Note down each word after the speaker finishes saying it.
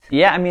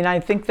Yeah, I mean, I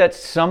think that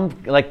some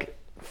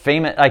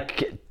famous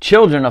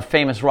children of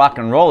famous rock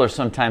and rollers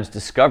sometimes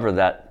discover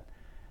that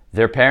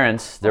their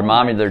parents, their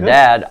mom and their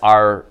dad,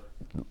 are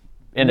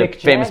in Mick a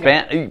famous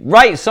Jagger. band,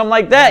 right? Something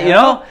like that, you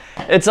know.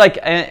 It's like,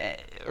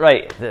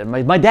 right?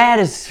 My dad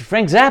is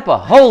Frank Zappa.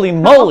 Holy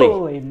moly!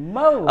 Holy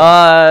moly!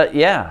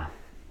 Yeah.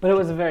 But it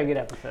was a very good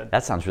episode.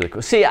 That sounds really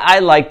cool. See, I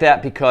like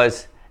that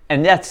because,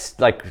 and that's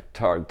like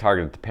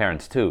targeted to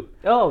parents too.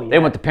 Oh yeah. They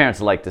want the parents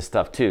to like this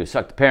stuff too.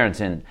 Suck the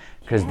parents in,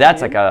 because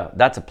that's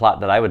a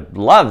plot that I would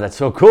love. That's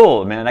so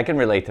cool, man. I can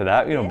relate to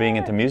that. You know, being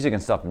into music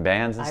and stuff and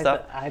bands and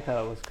stuff. I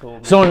thought it was cool.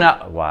 Man. So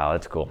now, wow,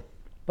 that's cool.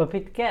 But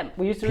Pete the Cat,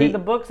 we used to read the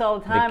books all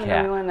the time, and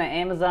then we learned that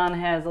Amazon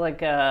has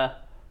like a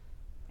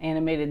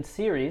animated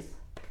series,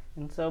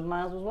 and so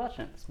Miles was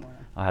watching it this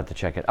morning. I'll have to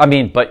check it. I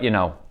mean, but you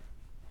know,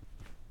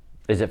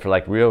 is it for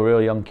like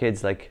real young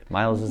kids like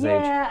Miles'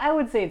 age? Yeah, I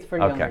would say it's for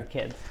younger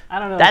kids. I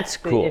don't know. That's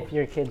cool. If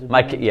your kids would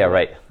right.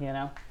 You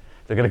know,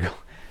 They're gonna go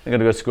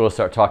to school,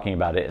 start talking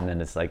about it, and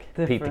then it's like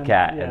Pete the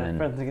Cat, yeah, and then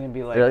friends are gonna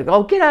be like, they're like,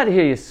 "Oh, get out of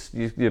here!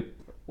 You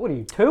what are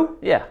you, 2?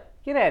 yeah,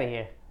 Get out of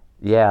here."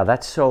 yeah."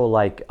 That's so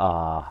like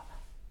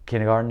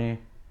kindergarten-y.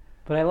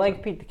 But I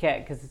like Pete the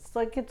Cat because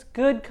it's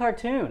good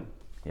cartoon.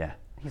 Yeah,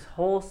 He's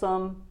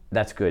wholesome.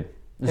 that's good.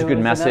 It's a There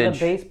good was another message.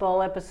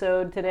 baseball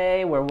episode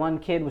today where one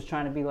kid was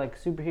trying to be like a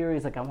superhero.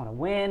 He's like, I want to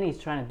win. He's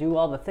trying to do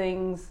all the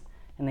things,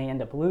 and they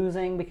end up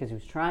losing because he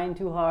was trying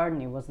too hard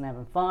and he wasn't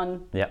having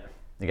fun. Yeah,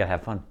 you gotta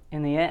have fun.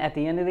 At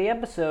the end of the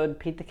episode,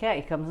 Pete the Cat,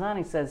 he comes on,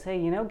 he says, hey,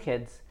 you know,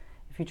 kids,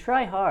 if you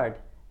try hard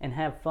and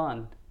have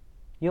fun,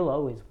 you'll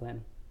always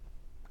win.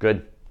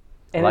 Good.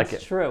 And I like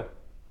it's it. true,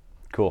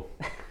 Cool.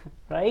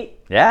 right?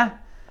 Yeah.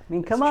 I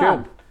mean, come It's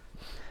on. true.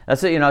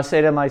 That's it. You know, I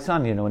say to my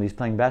son, you know, when he's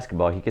playing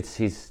basketball, he gets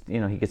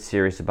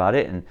serious about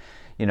it, and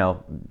you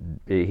know,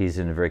 he's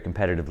in very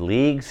competitive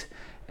leagues,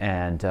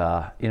 and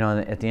you know,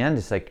 at the end,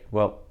 it's like,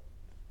 well,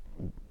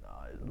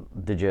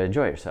 did you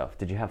enjoy yourself?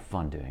 Did you have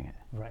fun doing it?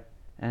 Right.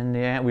 And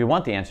yeah, we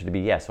want the answer to be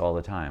yes all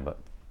the time, but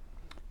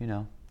you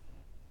know,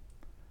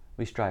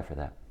 we strive for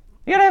that.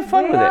 You gotta have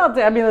fun with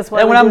it. I mean, that's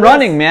why. And when I'm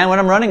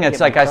running, it's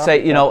like I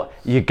say, you know,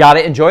 you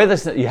gotta enjoy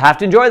this. You have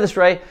to enjoy this,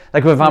 Ray.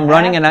 Like if I'm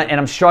running and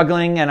I'm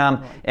struggling and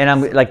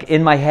I'm like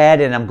in my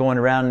head and I'm going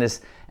around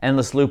this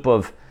endless loop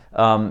of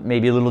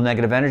maybe a little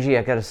negative energy,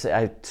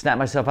 I snap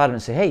myself out of it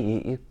and say, hey,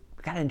 you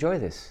gotta enjoy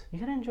this. You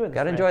gotta enjoy this.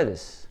 Gotta enjoy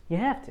this. You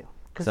have to,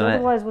 because So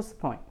otherwise, what's the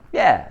point?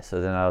 Yeah.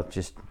 So then I'll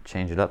just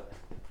change it up,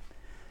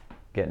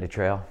 get in the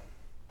trail,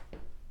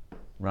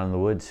 run in the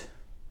woods.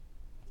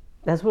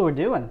 That's what we're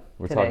doing.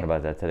 We're today. talking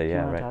about that today. Do Yeah,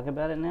 you want right. to talk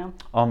about it now?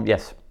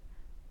 Yes.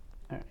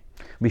 All right.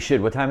 We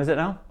should. What time is it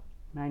now?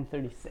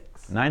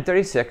 9:36.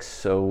 9:36.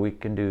 So we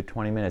can do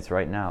 20 minutes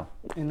right now.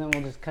 And then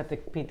we'll just cut the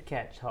Pete the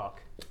Cat talk.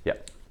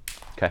 Yep.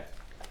 Okay.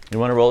 You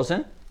want to roll us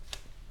in?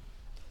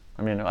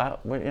 I mean, you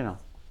know,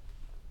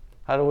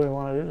 how do we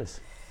want to do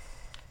this?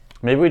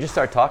 Maybe we just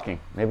start talking.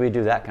 Maybe we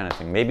do that kind of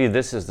thing. Maybe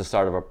this is the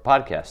start of our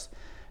podcast.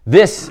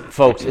 This,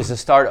 folks, is the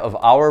start of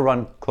our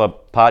Run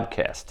Club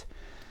podcast.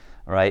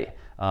 All right.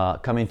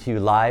 Coming to you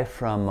live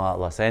from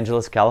Los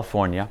Angeles,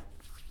 California,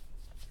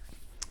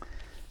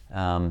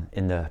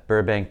 in the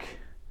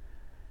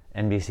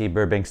NBC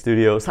Burbank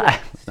studios.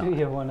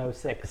 Studio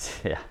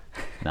 106. Yeah,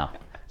 no,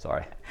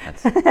 sorry,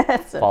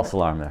 that's false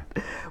alarm there.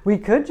 We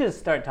could just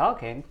start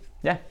talking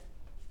Yeah,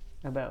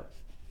 about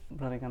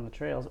running on the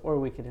trails, or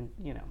we could,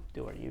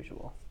 do our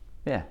usual.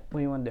 yeah. What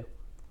do you want to do?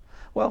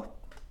 Well,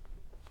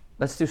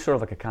 let's do sort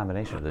of like a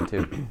combination of the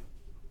two.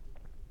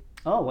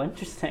 Oh,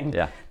 interesting.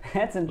 Yeah.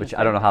 That's interesting. Which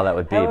I don't know how that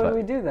would be, How but would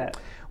we do that?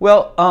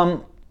 well,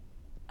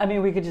 I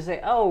mean, we could just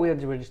say, oh, we're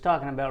just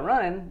talking about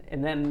running,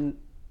 and then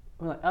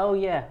we're like, oh,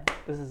 yeah,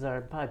 this is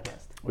our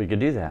podcast. we could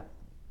do that,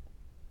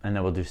 and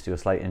then we'll just do a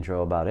slight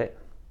intro about it,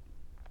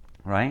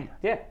 right?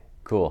 Yeah.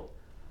 Cool.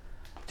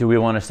 Do we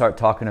want to start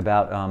talking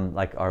about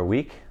like our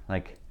week,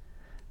 like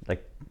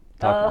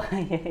talk, yeah.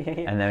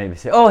 and then maybe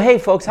say, oh, hey,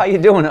 folks, how you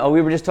doing? Oh,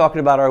 we were just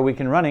talking about our week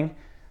in running,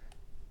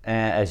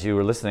 as you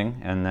were listening,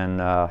 and then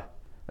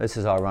this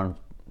is our Run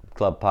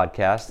Club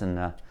podcast, and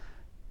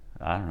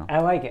I don't know. I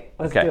like it.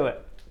 Let's Okay. do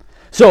it.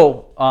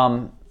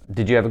 So,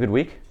 did you have a good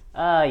week?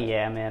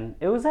 Yeah, man.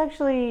 It was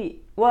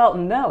actually, well,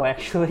 no,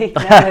 actually.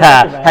 Now that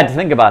I think about Had it. to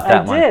think about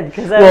that one. I did,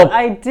 because Well-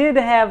 I did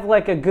have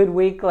like a good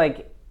week,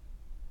 like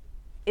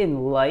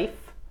in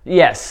life,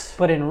 Yes.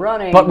 but in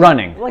running. But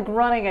running. Like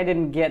running, I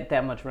didn't get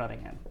that much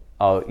running in.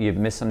 Oh, you've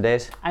missed some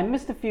days? I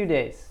missed a few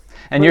days.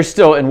 And you're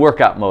still in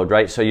workout mode,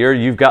 right? So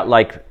you've got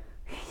like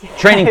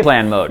training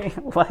plan mode.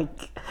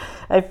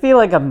 I feel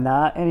like I'm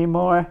not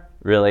anymore,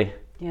 Really?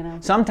 you know?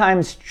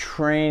 Sometimes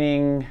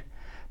training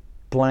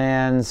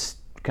plans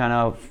kind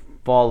of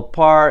fall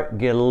apart,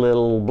 get a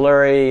little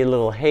blurry, a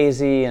little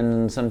hazy,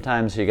 and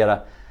sometimes you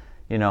gotta,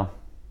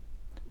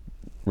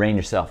 rein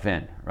yourself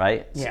in,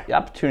 right? Yeah. It's the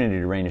opportunity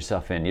to rein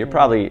yourself in. You're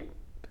probably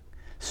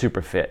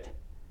super fit.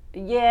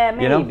 Yeah,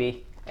 You know?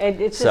 maybe.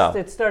 It's So- just,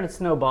 it started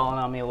snowballing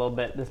on me a little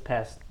bit this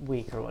past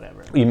week or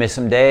whatever. You missed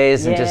some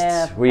days and Yeah,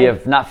 just were you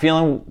not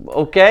feeling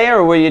okay,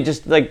 or were you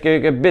just like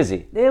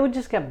busy? It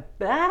just got,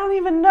 I don't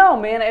even know,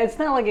 man. It's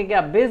not like it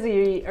got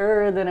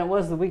busier than it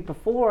was the week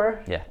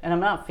before. Yeah. And I'm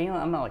not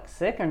like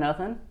sick or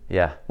nothing.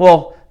 Yeah.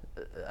 Well,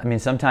 I mean,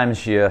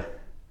 sometimes you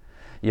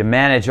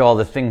manage all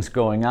the things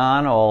going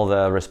on, all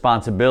the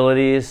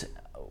responsibilities,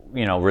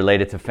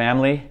 related to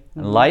family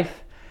and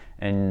life,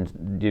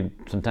 and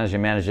sometimes you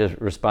manage the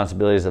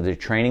responsibilities of your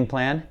training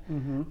plan.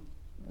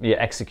 You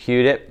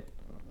execute it,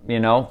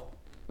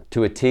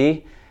 to a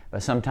T,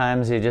 but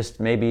sometimes you just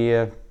maybe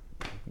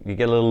you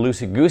get a little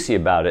loosey-goosey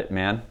about it,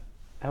 man.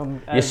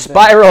 You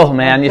spiral,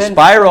 man. You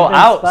spiral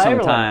out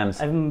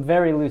sometimes. I'm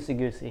very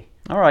loosey-goosey.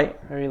 All right.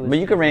 Very But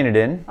you can rein it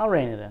in. I'll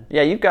rein it in.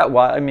 Yeah, you've got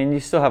while. I mean, you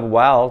still have a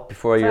while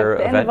before your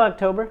The event. end of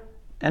October.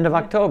 End of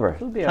October.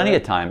 It'll be Plenty all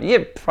right. of time.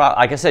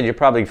 Like I said, you're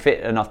probably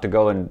fit enough to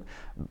go and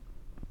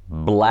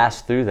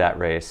blast through that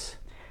race.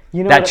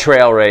 You know That what-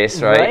 trail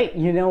race, right? Right.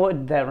 You know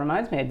what? That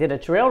reminds me. I did a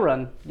trail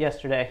run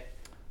yesterday.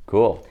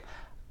 Cool.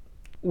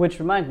 Which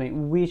reminds me,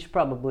 we should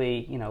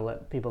probably,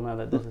 let people know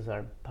that this is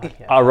our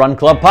podcast. Our Run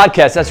Club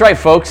podcast. That's right,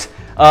 folks.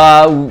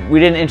 We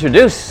didn't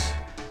introduce.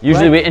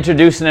 Usually Right. we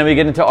introduce and then we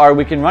get into our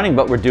weekend running,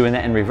 but we're doing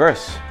that in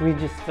reverse. We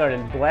just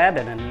started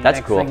blabbing, and That's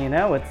next cool. thing you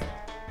know, it's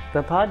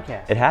the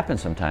podcast. It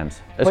happens sometimes.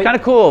 It's But- kind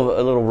of cool,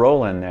 a little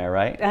roll in there,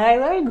 right?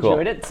 I enjoyed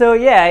Cool. it. So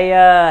yeah,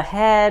 I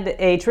had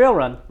a trail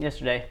run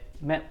yesterday.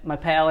 Met my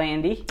pal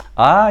Andy.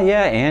 Ah,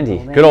 yeah, Andy.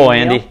 Good old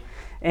Andy. Neal.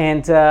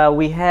 And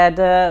we had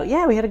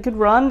a good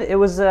run. It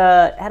was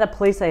at a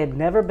place I had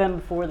never been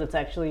before. That's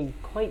actually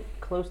quite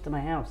close to my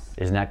house.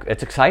 Isn't that?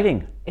 It's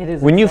exciting. It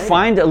is When you exciting.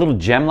 find a little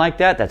gem like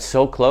that that's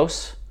so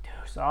close.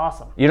 It's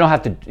awesome. You don't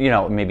have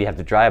to, maybe you have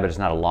to drive, but it's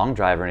not a long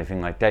drive or anything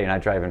like that. You're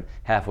not driving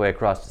halfway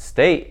across the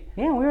state.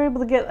 Yeah, we were able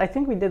to get. I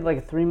think we did like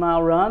a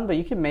 3-mile run, but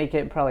you can make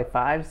it probably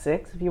 5,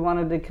 6 if you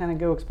wanted to kind of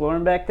go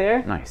exploring back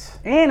there. Nice.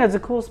 And it's a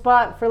cool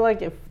spot for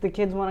like if the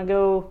kids want to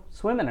go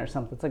swimming or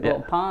something. It's like a Yeah.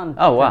 little pond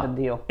Oh, wow. type of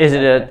deal. Is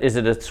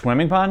it a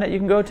swimming pond that you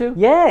can go to?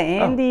 Yeah,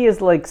 Andy is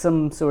like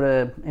some sort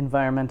of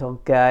environmental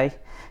guy,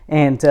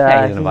 and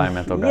Yeah, he's an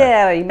environmental guy.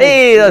 Yeah, he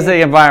He does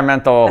the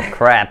environmental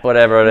crap,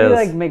 whatever it he is.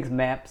 like makes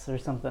maps or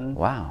something.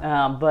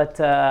 Wow. But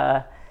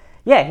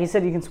yeah, he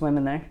said you can swim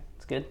in there.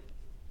 It's good.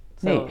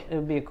 So Neat. it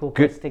would be a cool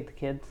Good. place to take the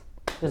kids.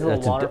 There's a That's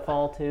little a d-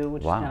 waterfall too,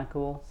 which Wow. is kind of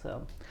cool.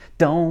 So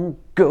Don't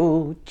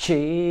go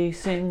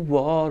chasing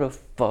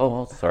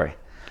waterfalls. Sorry.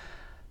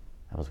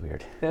 That was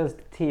weird. that was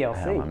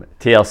TLC.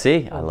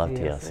 TLC? I Oh, love TLC.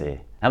 TLC.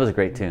 That was a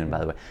great tune, by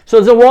the way. So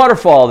there's a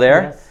waterfall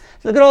there. Yes.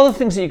 Look at all the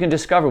things that you can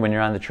discover when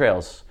you're on the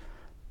trails.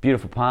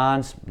 Beautiful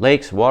ponds,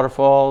 lakes,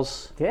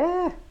 waterfalls,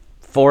 Yeah,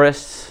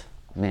 forests.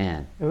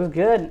 Man. it was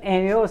good,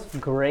 and it was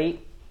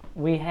great.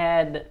 We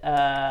had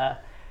there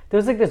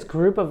was like this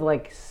group of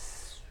like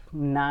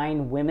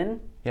 9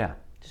 women Yeah.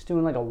 just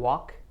doing like a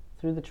walk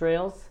through the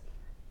trails,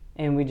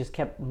 and we just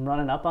kept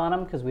running up on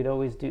them because we'd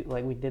always do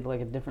like we did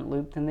like a different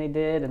loop than they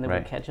did, and then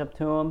Right. we'd catch up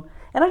to them.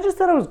 And I just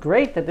thought it was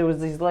great that there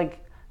was these like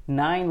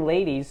 9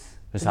 ladies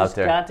who Just out just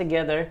there. got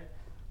together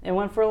and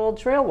went for a little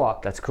trail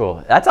walk. That's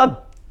cool. That's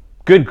a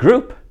good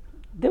group.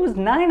 There was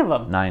 9 of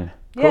them. 9.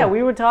 Yeah, Cool.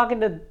 we were talking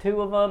to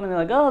 2 of them, and they're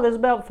like, "Oh, there's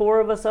about 4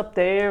 of us up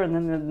there," and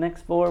then the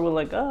next 4 were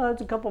like, "Oh,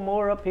 there's a couple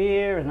more up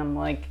here," and I'm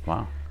like,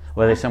 Wow.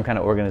 Were they some kind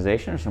of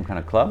organization or some kind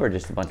of club or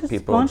just a bunch of "Just a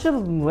people? bunch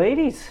of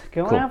ladies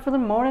going Cool. out for the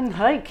morning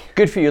hike."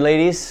 Good for you,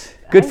 ladies.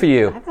 Good for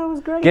you. I thought it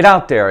was great. Get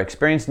out there,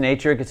 experience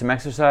nature, get some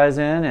exercise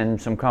in, and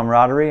some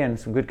camaraderie and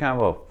some good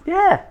convo.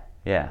 Yeah.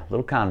 Yeah,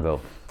 little convo.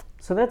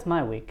 So that's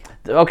my week.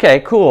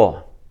 Okay,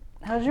 cool.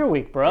 How's your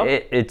week, bro?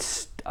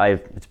 It's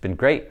been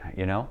great.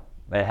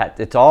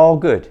 It's all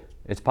good.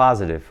 It's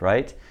positive,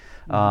 right?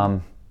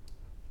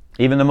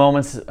 Even the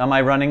moments on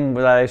my running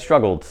that I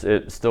struggled,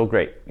 it's still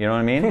great. You know what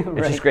I mean? It's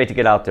Right. just great to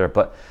get out there.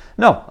 But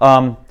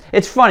no,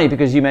 it's funny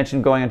because you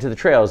mentioned going into the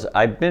trails.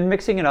 I've been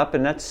mixing it up,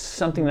 and that's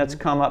something that's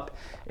come up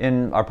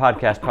in our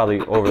podcast probably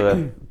over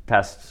the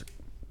past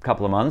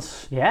couple of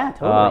months. Yeah,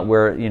 totally.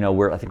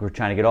 I think we're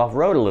trying to get off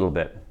road a little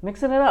bit,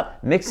 Mixing it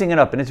up. mixing it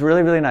up, and it's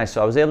really, really nice.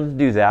 So I was able to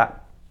do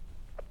that,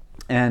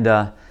 and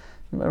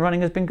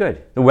running has been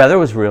good. The weather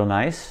was real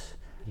nice.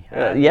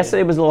 Yeah,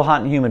 Yesterday was a little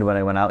hot and humid when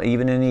I went out,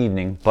 even in the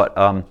evening. But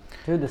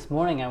Dude, this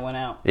morning I went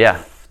out.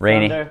 yeah,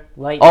 rainy. Thunder,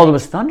 lightning. Oh, there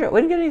was thunder.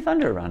 We didn't get any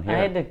thunder around here. I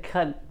had to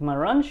cut my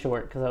run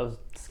short because I was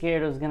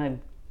scared I was going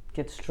to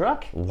get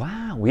struck.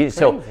 Wow.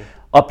 So Crazy.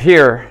 up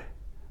here,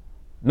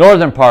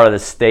 northern part of the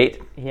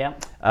state,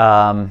 Yep.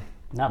 um,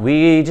 Nothing.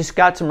 we just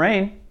got some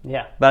rain,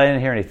 Yeah. but I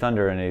didn't hear any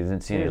thunder and I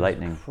didn't see It any was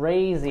lightning.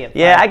 crazy. At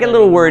Yeah, I get a 5:30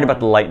 little in worried about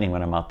the morning. lightning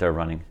when I'm out there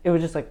running. It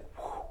was just like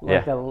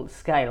Yeah. the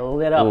sky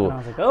lit up, Ooh. and I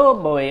was like, "Oh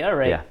boy, all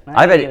right, Yeah,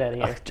 I gotta get out of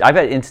here." I've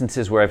had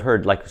instances where I've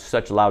heard like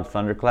such loud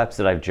thunderclaps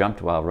that I've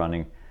jumped while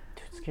running.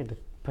 Dude, scared the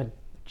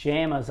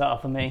pajamas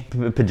off of me.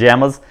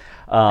 Pajamas.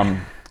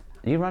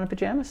 You run in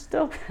pajamas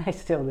still? I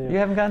still do. You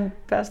haven't gotten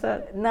past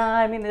that? Nah,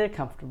 I mean they're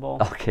comfortable.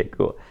 Okay,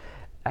 cool.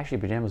 Actually,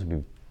 pajamas would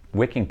be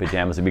wicking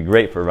pajamas would be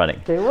great for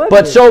running. They would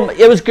But be. so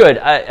it was good.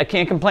 I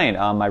can't complain.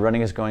 My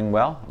running is going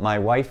well. My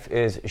wife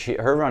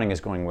her running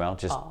is going well.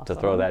 Just to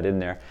throw that in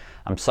there.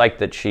 I'm psyched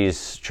that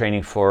she's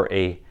training for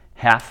a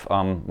half,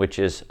 which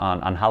is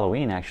on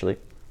Halloween actually.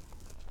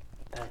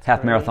 That's Half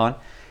great. marathon,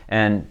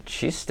 and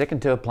she's sticking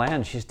to a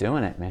plan. She's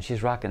doing it, man.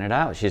 She's rocking it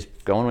out. She's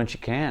going when she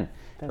can,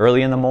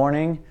 early in the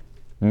morning,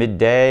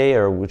 midday,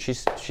 or when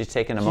she's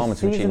taking the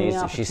moments when she seizing the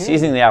needs to. She's opportunity.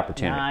 seizing the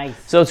opportunity. Nice.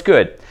 So it's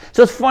good.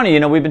 So it's funny,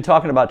 we've been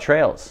talking about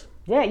trails.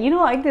 Yeah,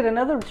 I did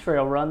another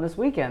trail run this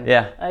weekend.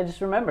 Yeah. I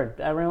just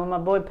remembered. I ran with my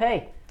boy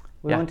Pay.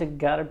 We Yeah. went to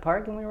Goddard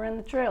Park and we ran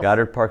the trails.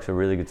 Goddard Park's a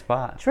really good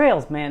spot.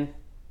 Trails, man.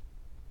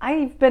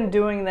 I've been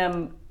doing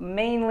them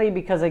mainly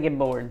because I get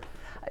bored,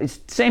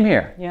 Same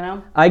here.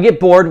 I get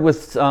bored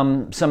with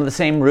some of the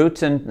same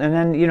routes, and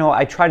then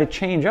I try to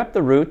change up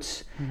the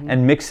routes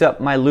and mix up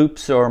my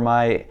loops or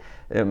my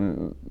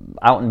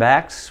out and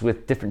backs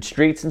with different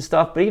streets and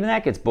stuff. But even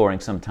that gets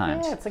boring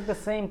sometimes. Yeah, it's like the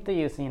same thing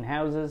you see in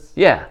houses,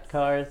 Yeah.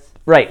 cars,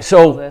 Right. all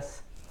So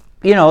this.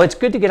 it's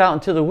good to get out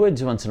into the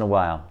woods once in a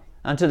while,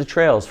 onto the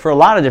trails for a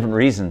lot of different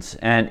reasons.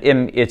 And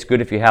it's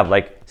good if you have,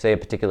 like, say, a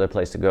particular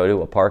place to go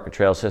to, a park, a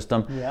trail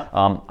system. Yeah.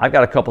 I've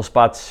got a couple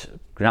spots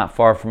not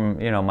far from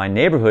my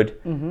neighborhood,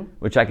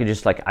 which I could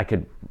just I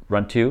could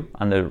run to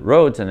on the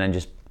roads and then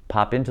just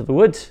pop into the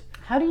woods.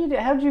 How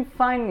did you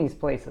find these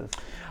places?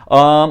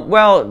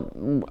 Well,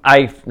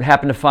 I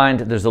happen to find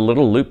there's a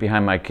little loop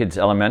behind my kids'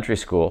 elementary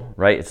school,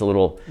 right? It's a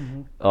little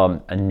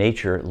a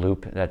nature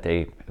loop that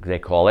they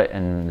call it,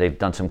 and they've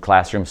done some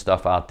classroom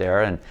stuff out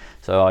there, and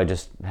so I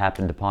just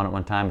happened upon it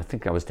one time. I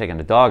think I was taking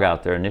the dog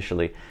out there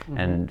initially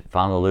and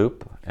found the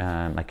loop.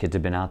 My kids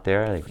have been out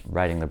there, like,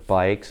 riding their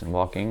bikes and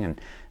walking, and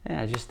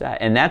just that.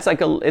 And that's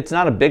it's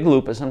not a big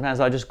loop, but sometimes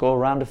I'll just go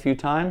around a few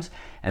times,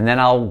 and then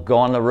I'll go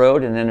on the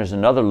road, and then there's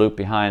another loop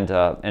behind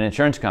an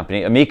insurance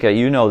company. Amica,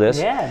 you know this.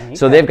 Yeah, Amica.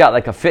 So they've got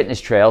like a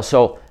fitness trail.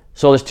 So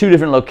there's two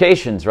different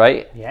locations,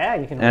 right? Yeah,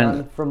 you can And-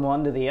 run from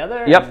one to the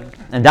other. Yep. and-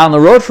 And down the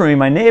road from me,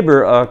 my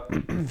neighbor a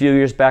few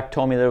years back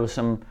told me there was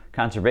some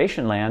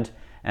conservation land,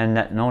 and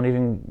that no one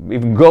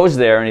even goes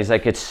there. And he's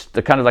like, it's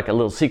kind of like a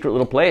little secret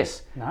little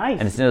place. Nice.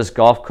 And it's near this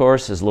golf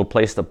course. There's a little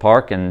place to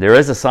park, and there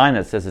is a sign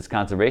that says it's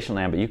conservation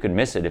land, but you could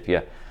miss it if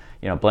you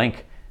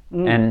blink.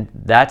 And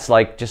that's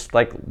just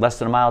like less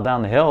than a mile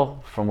down the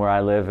hill from where I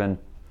live, and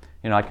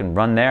I can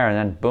run there, and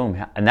then boom,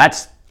 and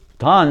that's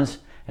tons.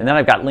 And then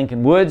I've got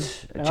Lincoln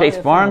Woods, Oh, Chase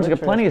yeah, Farms. some I've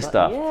got plenty of trails.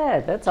 stuff. Yeah,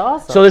 that's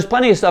awesome. So there's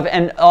plenty of stuff,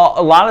 and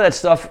a lot of that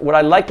stuff, what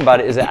I like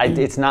about it is that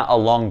it's not a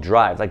long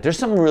drive. Like, there's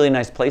some really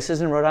nice places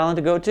in Rhode Island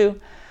to go to.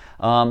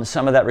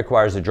 Some of that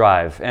requires a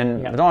drive,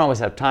 and Yep. I don't always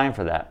have time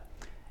for that.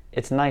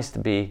 It's nice to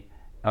be,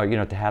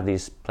 to have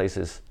these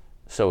places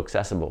so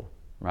accessible,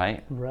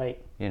 right? right.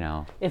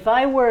 If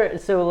I were,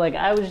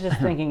 I was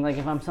just thinking, like,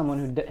 if I'm someone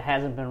who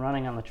hasn't been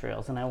running on the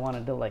trails and I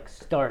wanted to, like,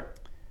 start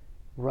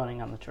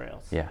running on the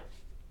trails, Yeah.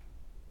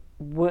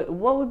 what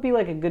would be,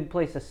 like, a good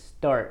place to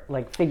start,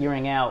 like,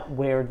 figuring out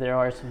where there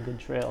are some good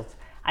trails?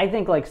 I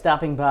think, like,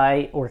 stopping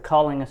by or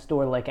calling a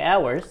store like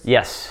ours,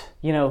 Yes.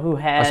 who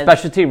A has...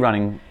 specialty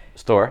running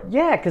store.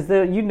 Yeah, because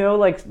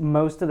like,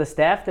 most of the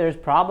staff there's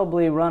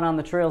probably run on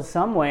the trails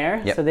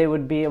somewhere, Yep. so they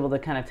would be able to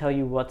kind of tell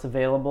you what's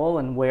available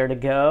and where to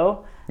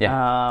go.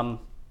 Yeah.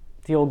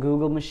 The old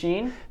Google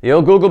machine. The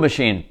old Google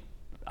machine.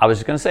 I was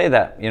just going to say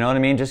that. You know what I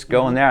mean? Just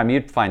go in there. I mean,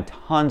 you'd find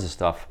tons of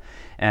stuff.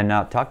 And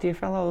talk to your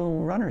fellow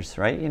runners,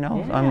 right?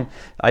 Yeah.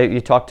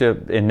 You talk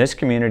to, in this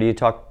community, you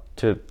talk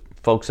to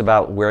folks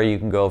about where you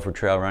can go for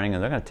trail running,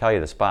 and they're going to tell you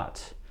the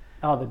spots.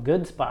 Oh, the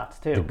good spots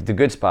too. The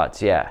good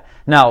spots, yeah.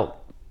 Now,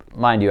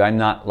 mind you, I'm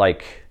not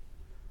like,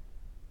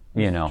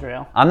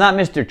 Trail. I'm not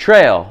Mr.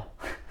 Trail.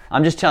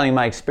 I'm just telling you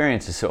my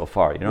experiences so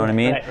far. You know what I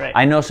mean? Right.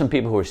 I know some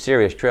people who are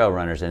serious trail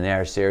runners, and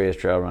they're serious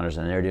trail runners,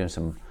 and they're doing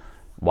some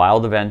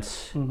wild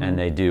events, and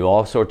they do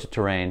all sorts of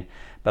terrain.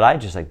 But I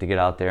just like to get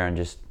out there and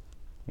just,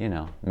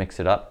 mix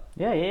it up.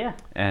 Yeah.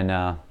 And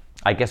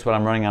I guess what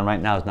I'm running on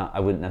right now is not, I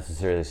wouldn't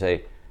necessarily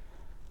say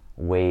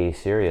way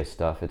serious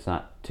stuff. It's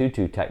not too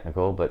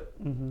technical, but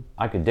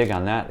I could dig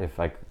on that if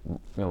I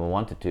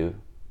wanted to.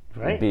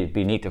 Right. It'd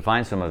be neat to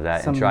find some of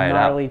that Some and try it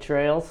gnarly out.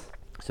 trails.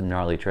 Some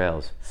gnarly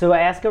trails. So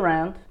ask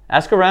around.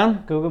 Ask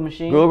around. Google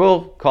machine.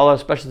 Google. Call a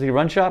specialty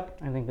run shop.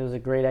 I think those are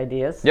great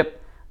ideas. Yep.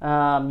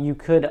 You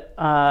could.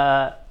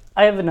 I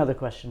have another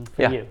question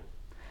for Yeah. you.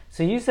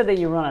 So you said that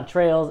you run on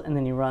trails, and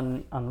then you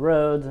run on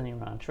roads, and you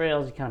run on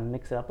trails. You kind of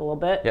mix it up a little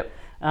bit. Yep.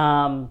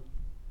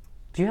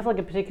 Do you have like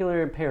a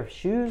particular pair of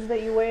shoes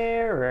that you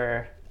wear,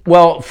 or?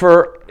 Well,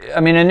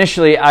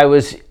 initially I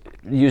was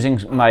using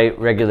my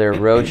regular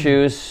road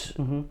shoes,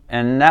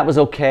 and that was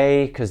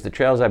okay because the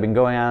trails I've been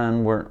going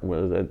on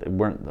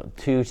weren't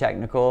too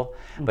technical.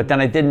 But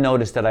then I did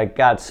notice that I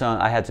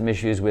had some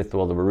issues with the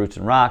roots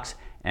and rocks,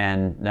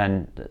 and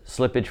then the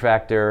slippage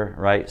factor,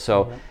 right?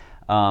 So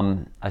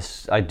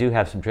I do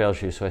have some trail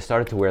shoes, so I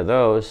started to wear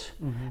those,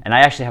 and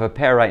I actually have a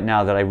pair right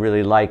now that I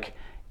really like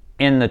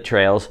in the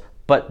trails,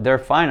 but they're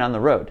fine on the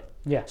road.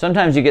 Yeah.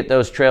 Sometimes you get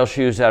those trail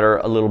shoes that are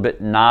a little bit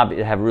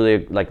knobby, have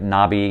really like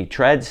knobby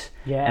treads,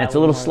 Yeah, and it's a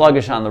little more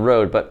sluggish on the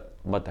road. But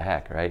what the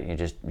heck, right?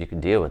 You can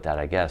deal with that,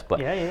 I guess. But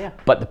Yeah.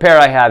 But the pair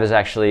I have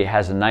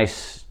has a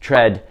nice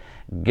tread,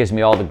 gives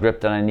me all the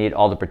grip that I need,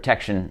 all the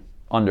protection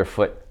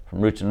underfoot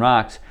from roots and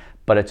rocks.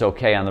 But it's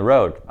okay on the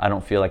road. I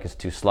don't feel like it's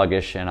too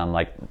sluggish, and I'm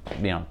like,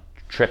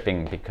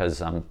 tripping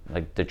because I'm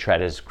like the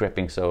tread is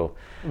gripping so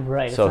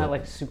Right. It's so not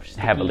like super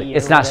sticky. heavily. or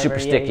It's not whatever. super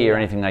sticky Yeah. or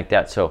anything like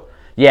that. So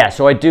yeah,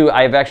 so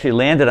I've actually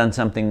landed on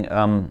something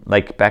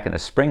like back in the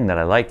spring that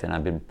I liked, and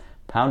I've been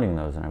pounding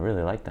those, and I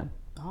really like them.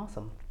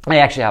 Awesome. I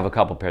actually have a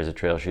couple pairs of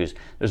trail shoes.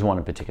 There's one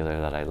in particular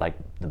that I like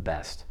the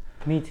best.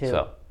 Me too.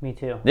 So, Me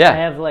too. yeah. I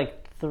have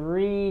like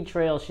 3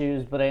 trail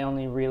shoes, but I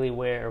only really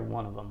wear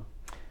one of them.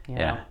 You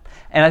know? Yeah,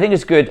 and I think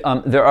it's good.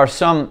 There are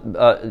some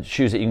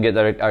shoes that you can get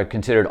that are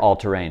considered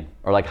all-terrain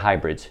or like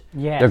hybrids.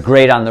 Yes. They're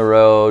great on the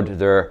road.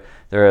 They're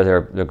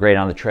great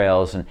on the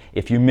trails, and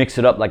if you mix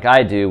it up like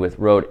I do with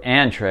road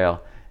and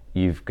trail,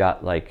 you've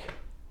got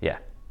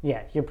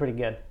Yeah, you're pretty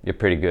good. you're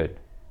pretty good.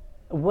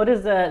 What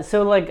is that?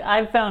 So, like,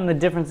 I've found the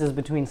differences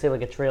between, say,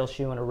 like a trail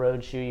shoe and a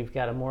road shoe. You've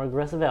got a more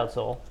aggressive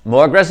outsole,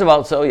 More aggressive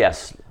outsole,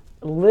 yes.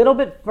 a little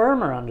bit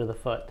firmer under the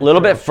foot. A little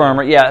bit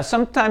firmer, yeah.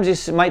 Sometimes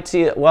you might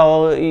see it.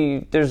 Well,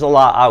 there's a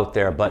lot out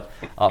there, but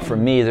for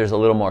me, there's a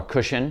little more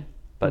cushion.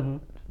 But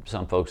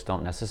some folks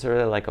don't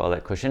necessarily like all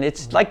that cushion.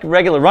 It's like a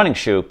regular running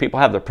shoe. People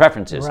have their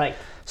preferences. Right.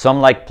 Some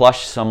like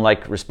plush, some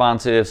like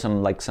responsive,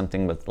 some like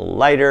something with a little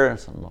lighter,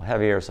 some a little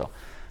heavier. So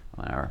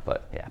whatever.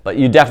 But yeah, but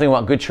you definitely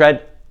want good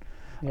tread.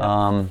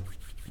 Yeah.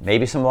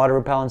 Maybe some water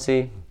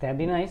repellency. That'd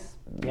be nice.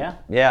 Yeah.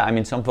 Yeah, I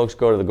mean, some folks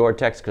go to the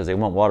Gore-Tex because they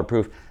want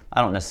waterproof.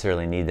 I don't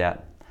necessarily need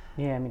that.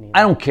 Yeah, I mean,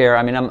 I don't care.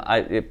 I mean,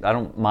 I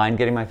don't mind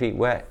getting my feet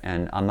wet,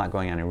 and I'm not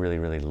going on any really,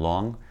 really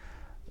long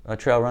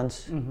trail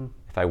runs.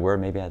 If I were,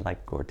 maybe I'd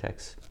like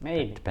Gore-Tex.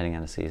 Maybe. Depending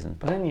on the season.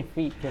 But then your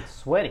feet get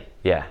sweaty.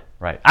 Yeah,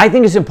 right. I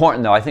think it's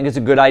important, though. I think it's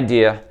a good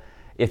idea.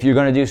 If you're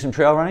going to do some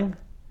trail running,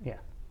 Yeah.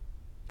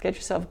 get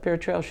yourself a pair of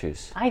trail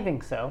shoes. I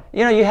think so.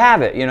 You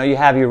have it. You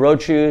have your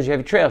road shoes, you have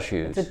your trail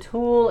shoes. It's a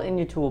tool in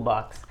your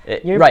toolbox.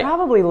 You're right.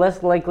 probably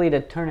less likely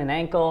to turn an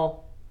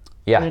ankle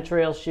in a Yeah,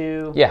 trail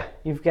shoe. Yeah.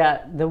 You've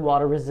got the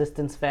water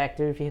resistance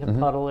factor if you hit a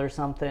puddle or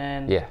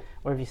something. Yeah.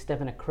 Or if you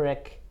step in a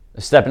creek.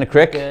 a step in the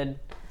creek, Good.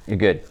 you're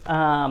good.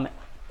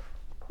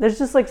 There's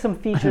just like some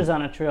features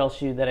on a trail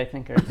shoe that I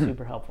think are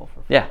super helpful for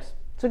folks. Yeah.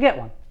 So get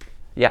one.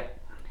 Yeah. Do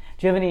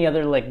you have any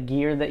other like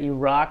gear that you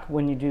rock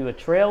when you do a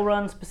trail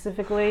run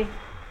specifically?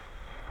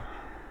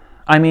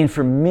 I mean,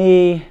 for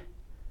me,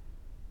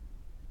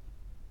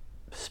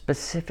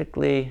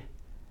 specifically,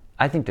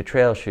 I think the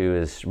trail shoe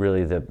is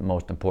really the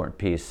most important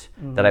piece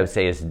that I would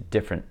say is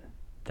different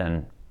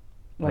than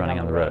Like running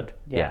on the road.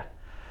 Yeah.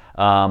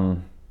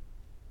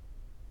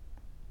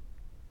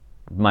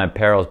 My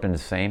apparel's been the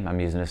same. I'm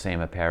using the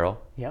same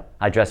apparel. Yep.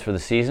 I dress for the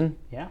season.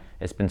 Yeah.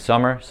 It's been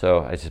summer,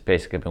 so I just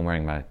basically been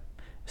wearing my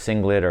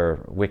singlet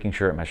or wicking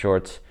shirt, my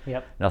shorts.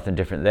 Yep. Nothing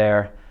different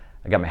there.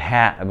 I got my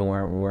hat. I've been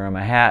wearing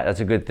my hat. That's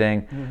a good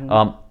thing.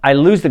 I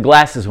lose the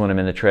glasses when I'm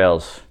in the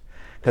trails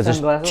because there's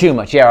Sunglasses? too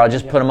much. Yeah, I'll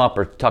just put them up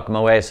or tuck them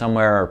away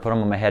somewhere or put them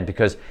on my head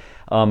because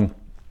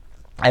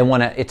I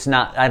want to. It's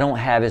not. I don't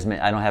have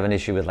an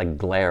issue with like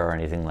glare or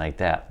anything like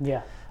that.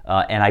 Yeah.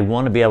 And I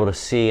want to be able to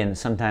see. And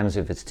sometimes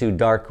if it's too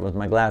dark with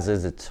my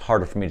glasses, it's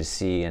harder for me to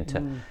see and to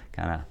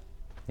kind of.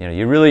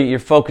 You're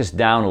focused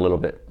down a little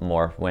bit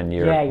more when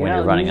you're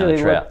running on the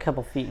trail. A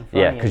couple feet in front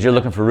Yeah, of you. because you're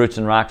looking for roots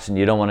and rocks, and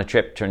you don't want to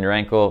trip, turn your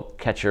ankle,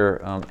 catch your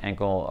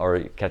ankle, or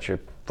catch your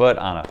foot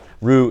on a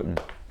root.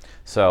 And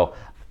so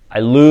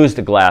I lose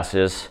the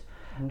glasses.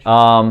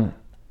 Bug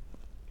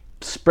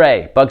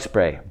spray, bug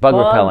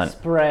repellent.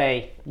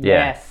 Spray.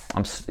 Yeah, Yes.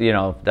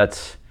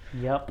 That's.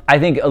 Yep. I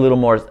think a little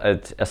more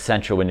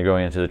essential when you're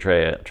going into the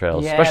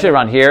trails, Yeah, especially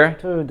around here.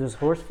 Dude, those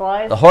horse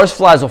flies. The horse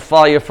flies will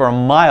follow you for a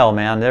mile,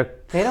 man. They're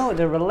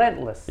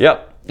relentless.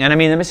 Yep. And I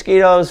mean, the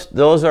mosquitoes,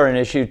 those are an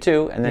issue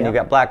too. And then Yep. you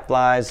got black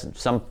flies,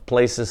 some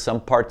places, some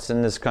parts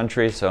in this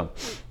country. So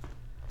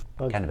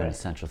Bug kind of an spray.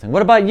 essential thing.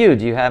 What about you?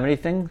 Do you have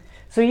anything?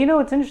 So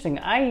what's interesting?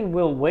 I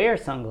will wear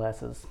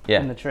sunglasses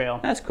in the trail.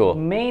 That's cool.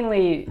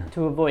 Mainly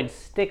to avoid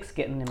sticks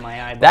getting in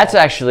my eyeball. That's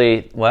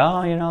actually,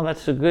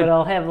 that's a good. But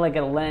I'll have like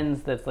a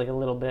lens that's like a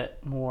little bit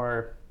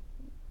more,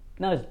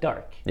 not as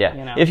dark.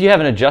 Yeah. If you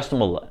have an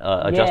adjustable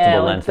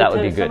lens, that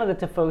would be good. Some of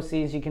the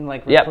Tifoses, you can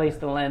like Yep. replace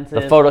the lenses.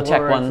 The Phototech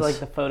or ones. It's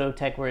like the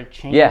Phototech where it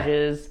Yeah.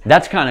 changes.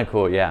 That's kind of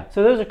cool. Yeah.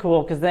 So those are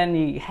cool because then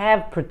you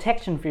have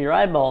protection for your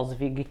eyeballs if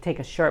you take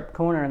a sharp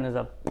corner and there's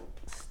a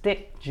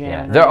stick jam.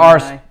 Yeah. right There in are.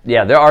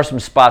 your eye. There are some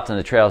spots on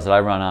the trails that I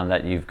run on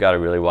that you've got to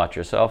really watch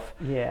yourself.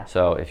 Yeah.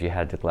 So if you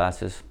had the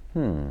glasses,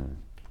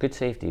 good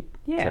safety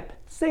tip.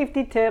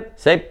 Safety tip.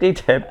 Safety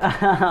tip.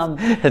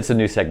 It's a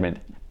new segment.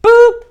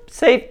 Boop!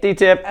 Safety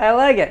tip. I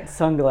like it.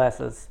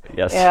 Sunglasses.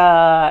 Yes.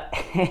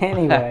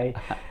 Anyway,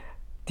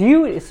 do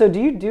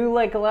you do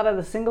like a lot of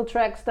the single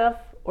track stuff,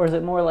 or is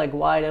it more like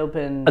wide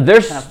open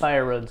There's- kind of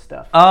fire road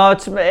stuff?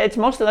 It's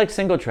mostly like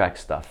single track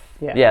stuff.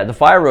 Yeah. Yeah, the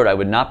fire road, I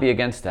would not be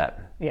against that.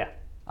 Yeah.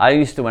 I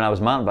used to, when I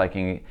was mountain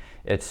biking,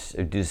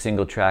 it'd do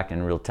single track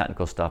and real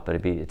technical stuff, but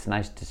it's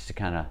nice just to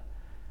kind of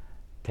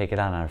take it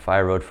out on a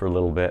fire road for a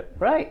little bit,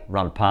 Right.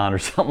 around a pond or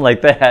something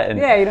like that. And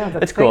Yeah, you don't have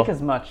to it's think cool.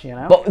 as much, you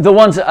know? But the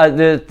ones,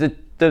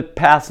 the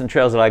paths and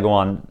trails that I go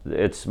on,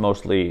 it's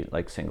mostly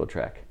like single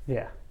track.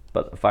 Yeah.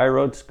 But fire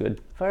road's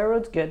good. Fire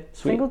road's good.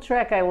 Sweet. Single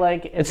track I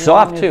like as It's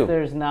long soft, as too.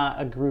 there's not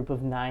a group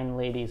of 9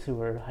 ladies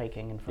who are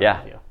hiking in front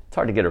Yeah, of you. it's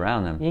hard to get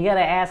around them. You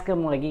gotta ask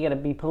them, like, you gotta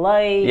be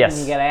polite. Yes,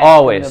 And you gotta ask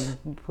always.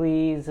 them to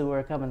please,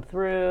 we're coming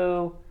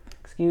through.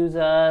 Excuse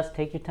us.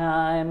 Take your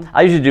time.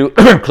 I usually do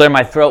clear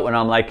my throat when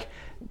I'm like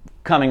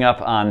coming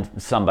up on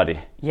somebody,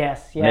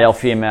 Yes, yes. male,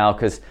 female,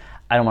 because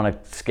I don't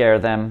want to scare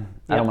them.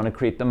 I Yep. don't want to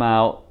creep them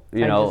out.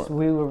 You know,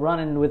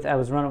 I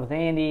was running with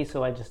Andy,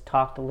 so I just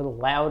talked a little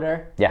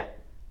louder. yeah.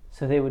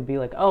 So they would be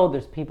like, oh,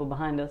 there's people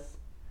behind us.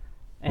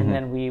 And Mm-hmm.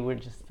 then we were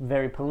just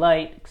very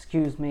polite.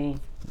 Excuse me,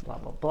 blah,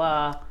 blah,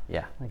 blah.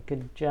 Yeah. Like,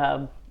 good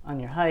job on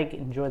your hike.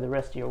 Enjoy the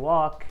rest of your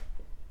walk.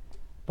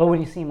 But when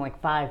you see them like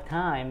 5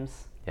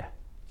 times, Yeah.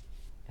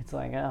 it's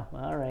like, oh,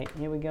 all right,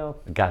 here we go.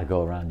 Got to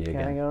go around you Gotta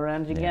again. go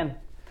around you Yeah.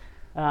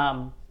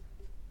 again.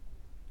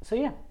 So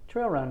yeah,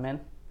 trail run, man.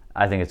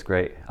 I think it's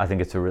great. I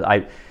think it's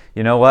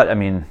you know what? I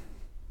mean,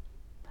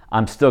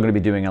 I'm still going to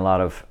be doing a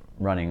lot of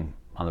running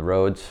on the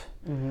roads,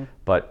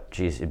 but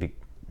geez,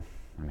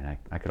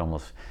 I could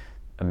almost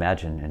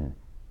imagine, and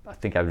I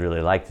think I'd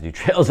really like to do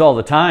trails all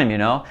the time, you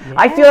know?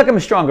 I feel like I'm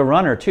a stronger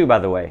runner too, by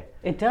the way.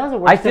 It does. It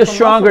works I feel different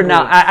stronger muscle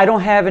now. groups. I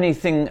don't have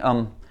anything,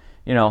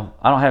 you know,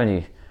 I don't have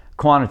any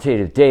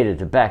quantitative data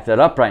to back that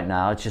up right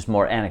now. It's just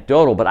more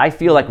anecdotal, but I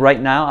feel like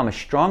right now I'm a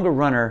stronger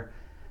runner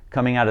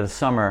coming out of the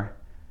summer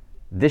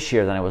this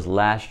year than I was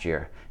last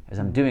year, as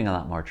I'm doing a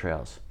lot more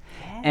trails.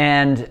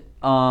 And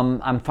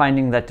I'm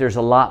finding that there's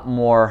a lot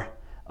more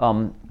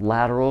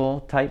lateral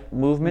type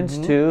movements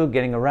too,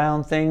 getting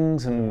around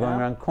things and going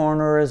around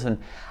corners. And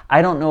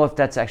I don't know if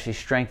that's actually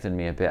strengthened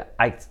me a bit.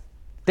 I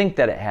think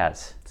that it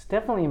has. It's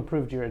definitely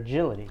improved your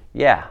agility.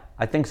 Yeah,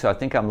 I think so. I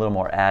think I'm a little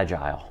more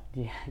agile.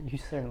 Yeah, you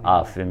certainly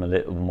I've are. been a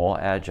little more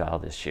agile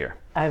this year.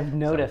 I've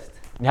noticed.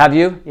 Have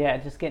you? Yeah,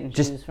 just getting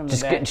Just, shoes from the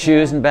just back. getting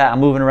shoes and back. I'm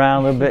moving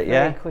around a little bit. Very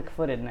Yeah.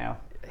 quick-footed now.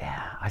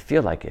 Yeah, I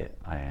feel like it.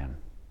 I am.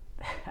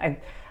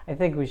 I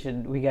think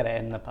we gotta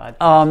end the podcast.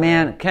 Oh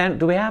man,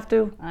 do we have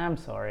to? I'm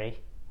sorry.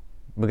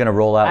 We're gonna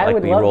roll out I like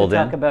would we love rolled to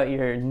in. talk about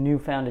your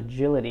newfound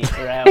agility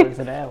for hours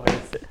and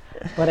hours,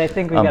 but I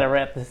think we gotta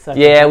wrap this up.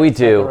 Yeah, we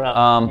do.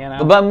 Up, you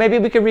know? But maybe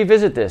we could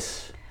revisit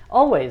this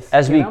Always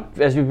as you we know?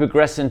 as we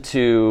progress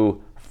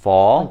into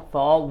fall.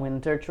 fall,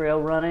 winter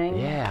trail running.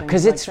 Yeah, things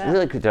because like it's that.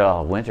 really good.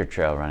 Oh, winter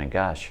trail running.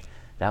 Gosh,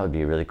 that would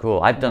be really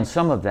cool. I've done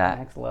some of that.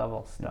 next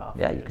level stuff.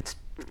 Yeah, you could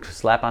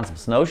slap on some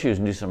snowshoes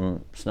and do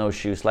some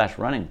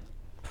snowshoe/running.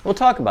 We'll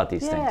talk about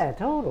these things. Yeah,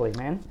 totally,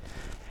 man.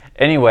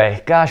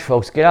 Anyway, gosh,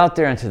 folks, get out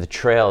there into the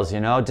trails, you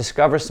know,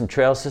 discover some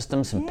trail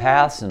systems, some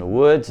paths in the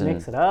woods, and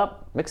Mix it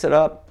up. mix it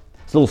up.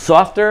 It's a little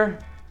softer.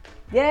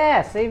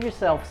 Yeah, save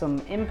yourself some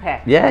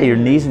impact. Yeah, your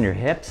knees and your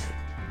hips.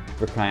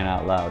 For crying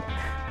out loud.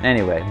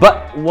 Anyway,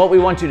 but what we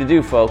want you to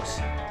do,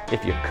 folks,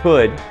 if you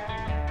could,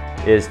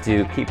 is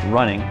to keep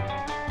running.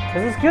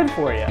 Because it's good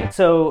for you.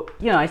 So,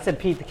 you know, I said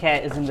Pete the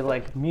Cat is into,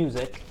 like,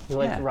 music. He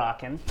likes Yeah.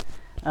 rocking.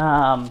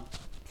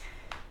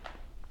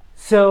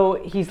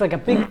 So he's, like, a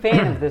big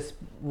fan of this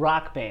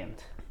rock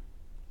band.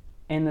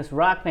 And this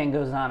rock band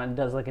goes on and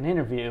does, like, an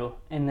interview.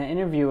 And the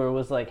interviewer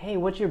was like, hey,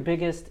 what's your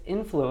biggest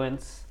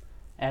influence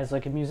as,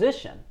 like, a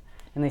musician?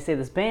 And they say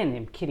this band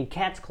named Kitty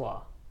Cat's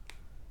Claw.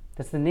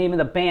 That's the name of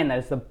the band that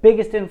is the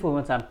biggest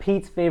influence on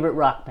Pete's favorite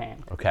rock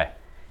band. Okay.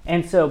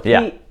 And so Pete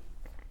Yeah.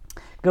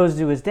 goes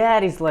to his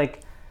dad. He's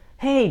like,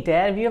 hey,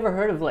 Dad, have you ever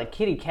heard of, like,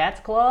 Kitty Cat's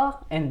Claw?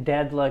 And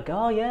Dad's like,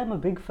 oh, yeah, I'm a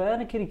big fan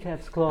of Kitty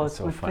Cat's Claw. That's It's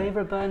so my funny.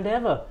 favorite band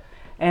ever.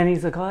 And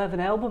he's like, I have an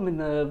album in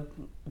the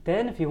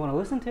den if you want to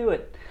listen to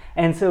it.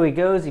 And so he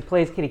goes, he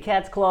plays Kitty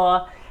Cat's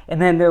Claw,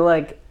 and then they're,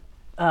 like,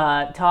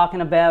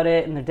 talking about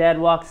it, and their dad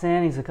walks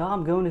in. He's like, oh,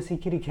 I'm going to see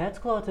Kitty Cat's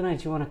Claw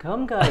tonight. You want to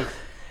come, guys?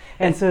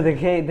 And so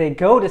they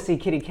go to see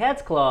Kitty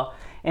Cat's Claw,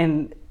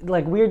 and,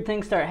 like, weird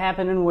things start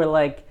happening where,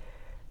 like,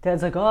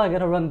 Dad's like, oh, I got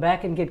to run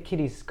back and get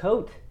Kitty's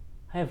coat.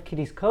 I have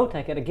Kitty's coat.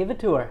 I got to give it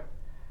to her.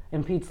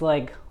 And Pete's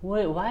like,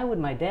 why would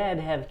my dad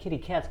have Kitty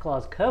Cat's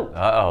Claw's coat?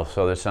 Uh-oh,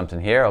 so there's something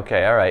here?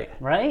 Okay, all right.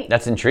 Right?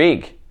 That's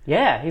intrigue.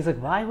 Yeah, he's like,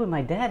 why would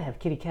my dad have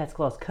Kitty Cat's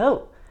Claw's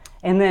coat?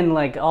 And then,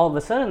 like, all of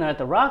a sudden they're at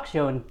the rock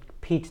show and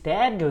Pete's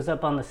dad goes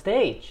up on the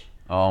stage.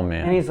 Oh,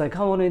 man. And he's like,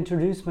 I want to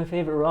introduce my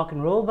favorite rock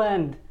and roll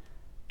band,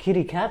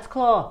 Kitty Cat's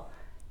Claw.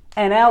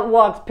 And out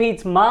walks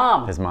Pete's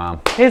mom. His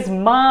mom. His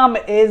mom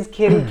is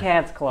Kitty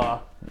Cat's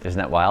Claw. Isn't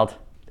that wild?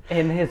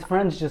 And his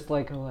friends just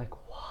like are like,